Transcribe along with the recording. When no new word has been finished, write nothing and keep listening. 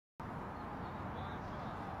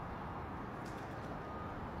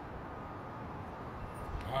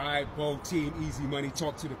All right, Bo, Team Easy Money,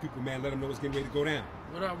 talk to the people, man. Let them know what's getting ready to go down.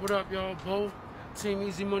 What up, y'all? Bo, Team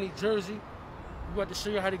Easy Money Jersey. We about to show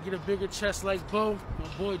you how to get a bigger chest like Bo. My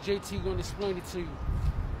boy JT gonna explain it to you.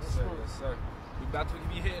 Yes, sir. Yes, sir. We about to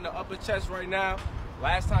be hitting the upper chest right now.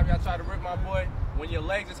 Last time y'all tried to rip my boy, when your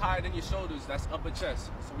legs is higher than your shoulders, that's upper chest.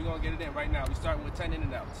 So we're gonna get it in right now. We starting with 10 in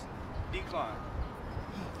and outs. Decline.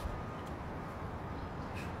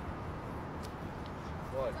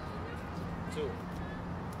 1, 2,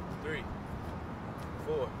 3,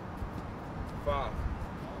 4, 5,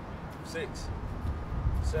 6,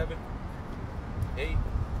 7, 8,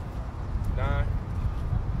 9,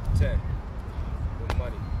 10. Good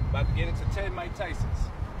money. About to get into 10 Mike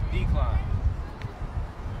Tysons. Decline.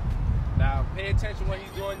 Now pay attention when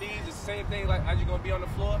he's doing these. It's the same thing like as you're gonna be on the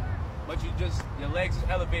floor, but your legs is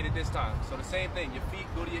elevated this time. So the same thing. Your feet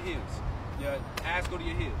go to your heels. Your ass go to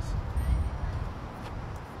your heels.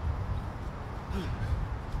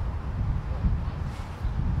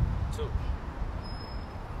 2,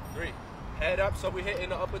 3. Head up so we hit in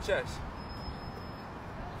the upper chest.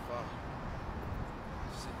 5,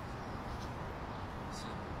 6, 7,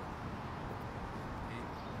 8,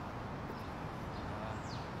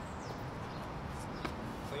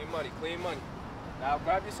 9. Clean money, clean money. Now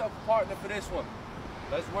grab yourself a partner for this one.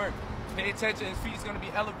 Let's work. Pay attention, his feet's gonna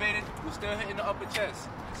be elevated. We're still hitting the upper chest.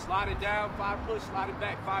 Slide it down, 5 push, slide it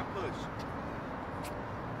back, 5 push.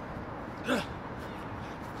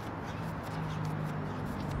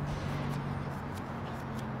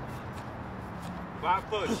 5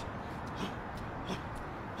 push.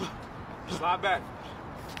 Slide back.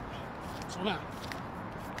 Slow down.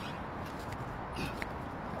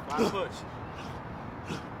 5 push.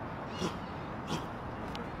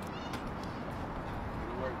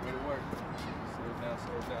 Way to work. Slow it down,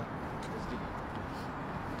 slow it down. Let's do it.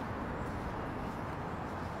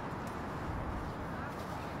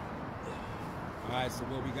 All right, so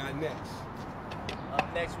what we got next?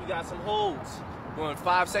 Up next, we got some holds. We're going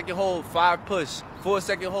 5-second hold, 5 push,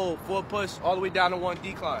 4-second hold, 4 push, all the way down to 1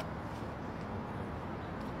 decline.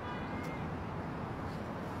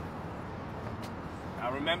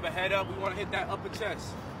 Now remember, head up, we want to hit that upper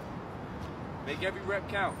chest. Make every rep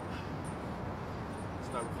count.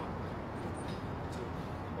 Start with 1, 2,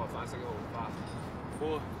 1, 5-second hold, 5,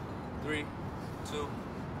 4, 3, 2,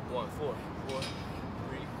 1, 4, 4,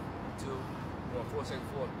 3, 2, 1, 4-second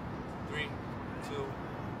 4, 3, 2,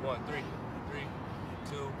 1, 3, 3,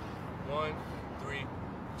 2, 1, 3,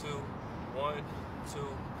 2, 1, 2,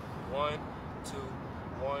 1, 2,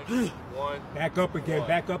 1, 1. Back up again, 1.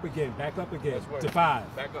 back up again, back up again. To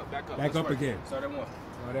 5. Back up, back up. Back up again. Start at 1.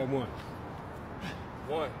 Start at 1.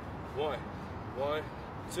 1, 1, 1,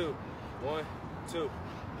 2, 1, 2,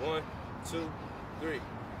 1, 2, 3,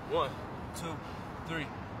 1, 2, 3,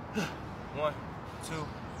 1, 2,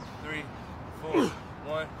 3, 4,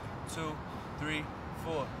 1, 2, 3,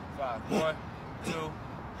 4, 5, 1, 2,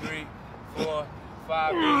 3, 4,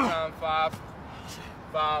 5, big time, 5,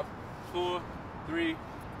 5, 4, 3,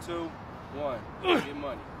 2, 1. Get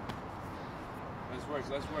money. Let's work,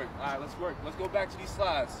 let's work. All right, let's work. Let's go back to these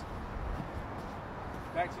slides.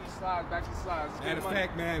 Back to these slides, back to these slides. Matter of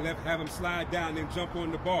fact, man, have them slide down and jump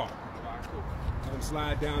on the bar. All right, cool. Have them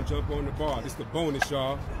slide down, jump on the bar. This the bonus,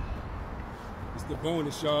 y'all. This the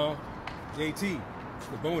bonus, y'all. JT, it's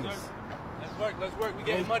the bonus. Let's work, let's work. We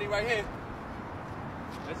getting money right here.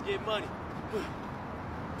 Let's get money. All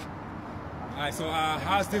right, so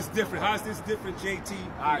how's this different? How's this different, JT,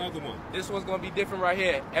 from the other one? This one's gonna be different right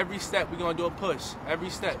here. Every step we're gonna do a push. Every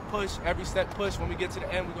step push, every step push. When we get to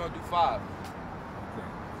the end, we're gonna do 5.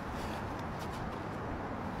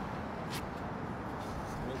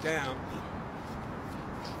 Okay. Slow down.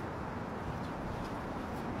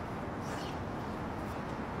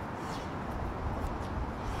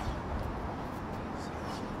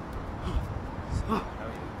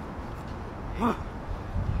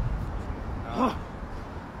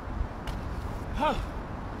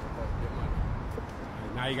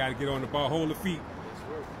 Now you got to get on the ball, hold the feet.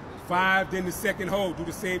 5, then the second hold. Do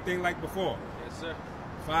the same thing like before. Yes, sir.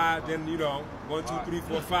 5, then 1, 2, 3,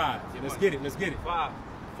 4, 5. Let's get it. Let's get it. 5,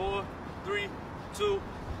 4, 3, 2,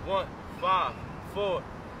 1. 5, 4,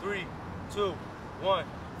 3, 2, 1.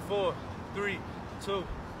 4, 3, 2,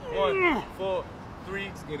 1. 4, 3,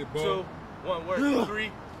 Let's get it, 2, Bo. 1. Work.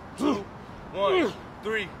 3, 2, 1.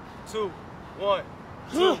 3, 2, 1.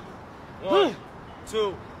 2, 1,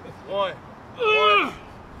 2, 1. 1.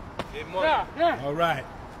 Get money. All right.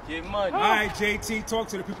 Get money. All right, JT, talk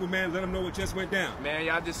to the people, man. Let them know what just went down. Man,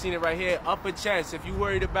 y'all just seen it right here. Upper chest. If you're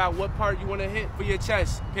worried about what part you want to hit for your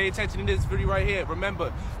chest, pay attention to this video right here.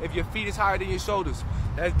 Remember, if your feet is higher than your shoulders,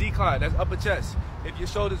 that's decline. That's upper chest. If your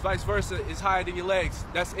shoulders, vice versa, is higher than your legs,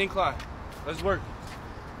 that's incline. Let's work.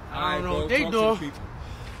 I don't know what they doing,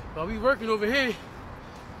 but we working over here.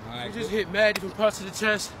 We just hit mad different parts of the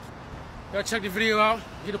chest. Y'all check the video out,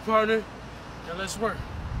 get a partner, and let's work.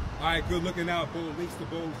 All right, good looking out, Bo. Links to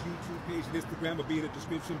Bo's YouTube page and Instagram will be in the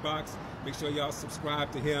description box. Make sure y'all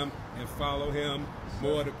subscribe to him and follow him.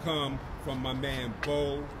 More to come from my man,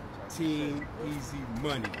 Bo, Team Easy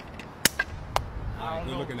Money. I don't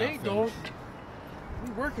know what they doing.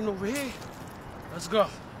 We working over here. Let's go.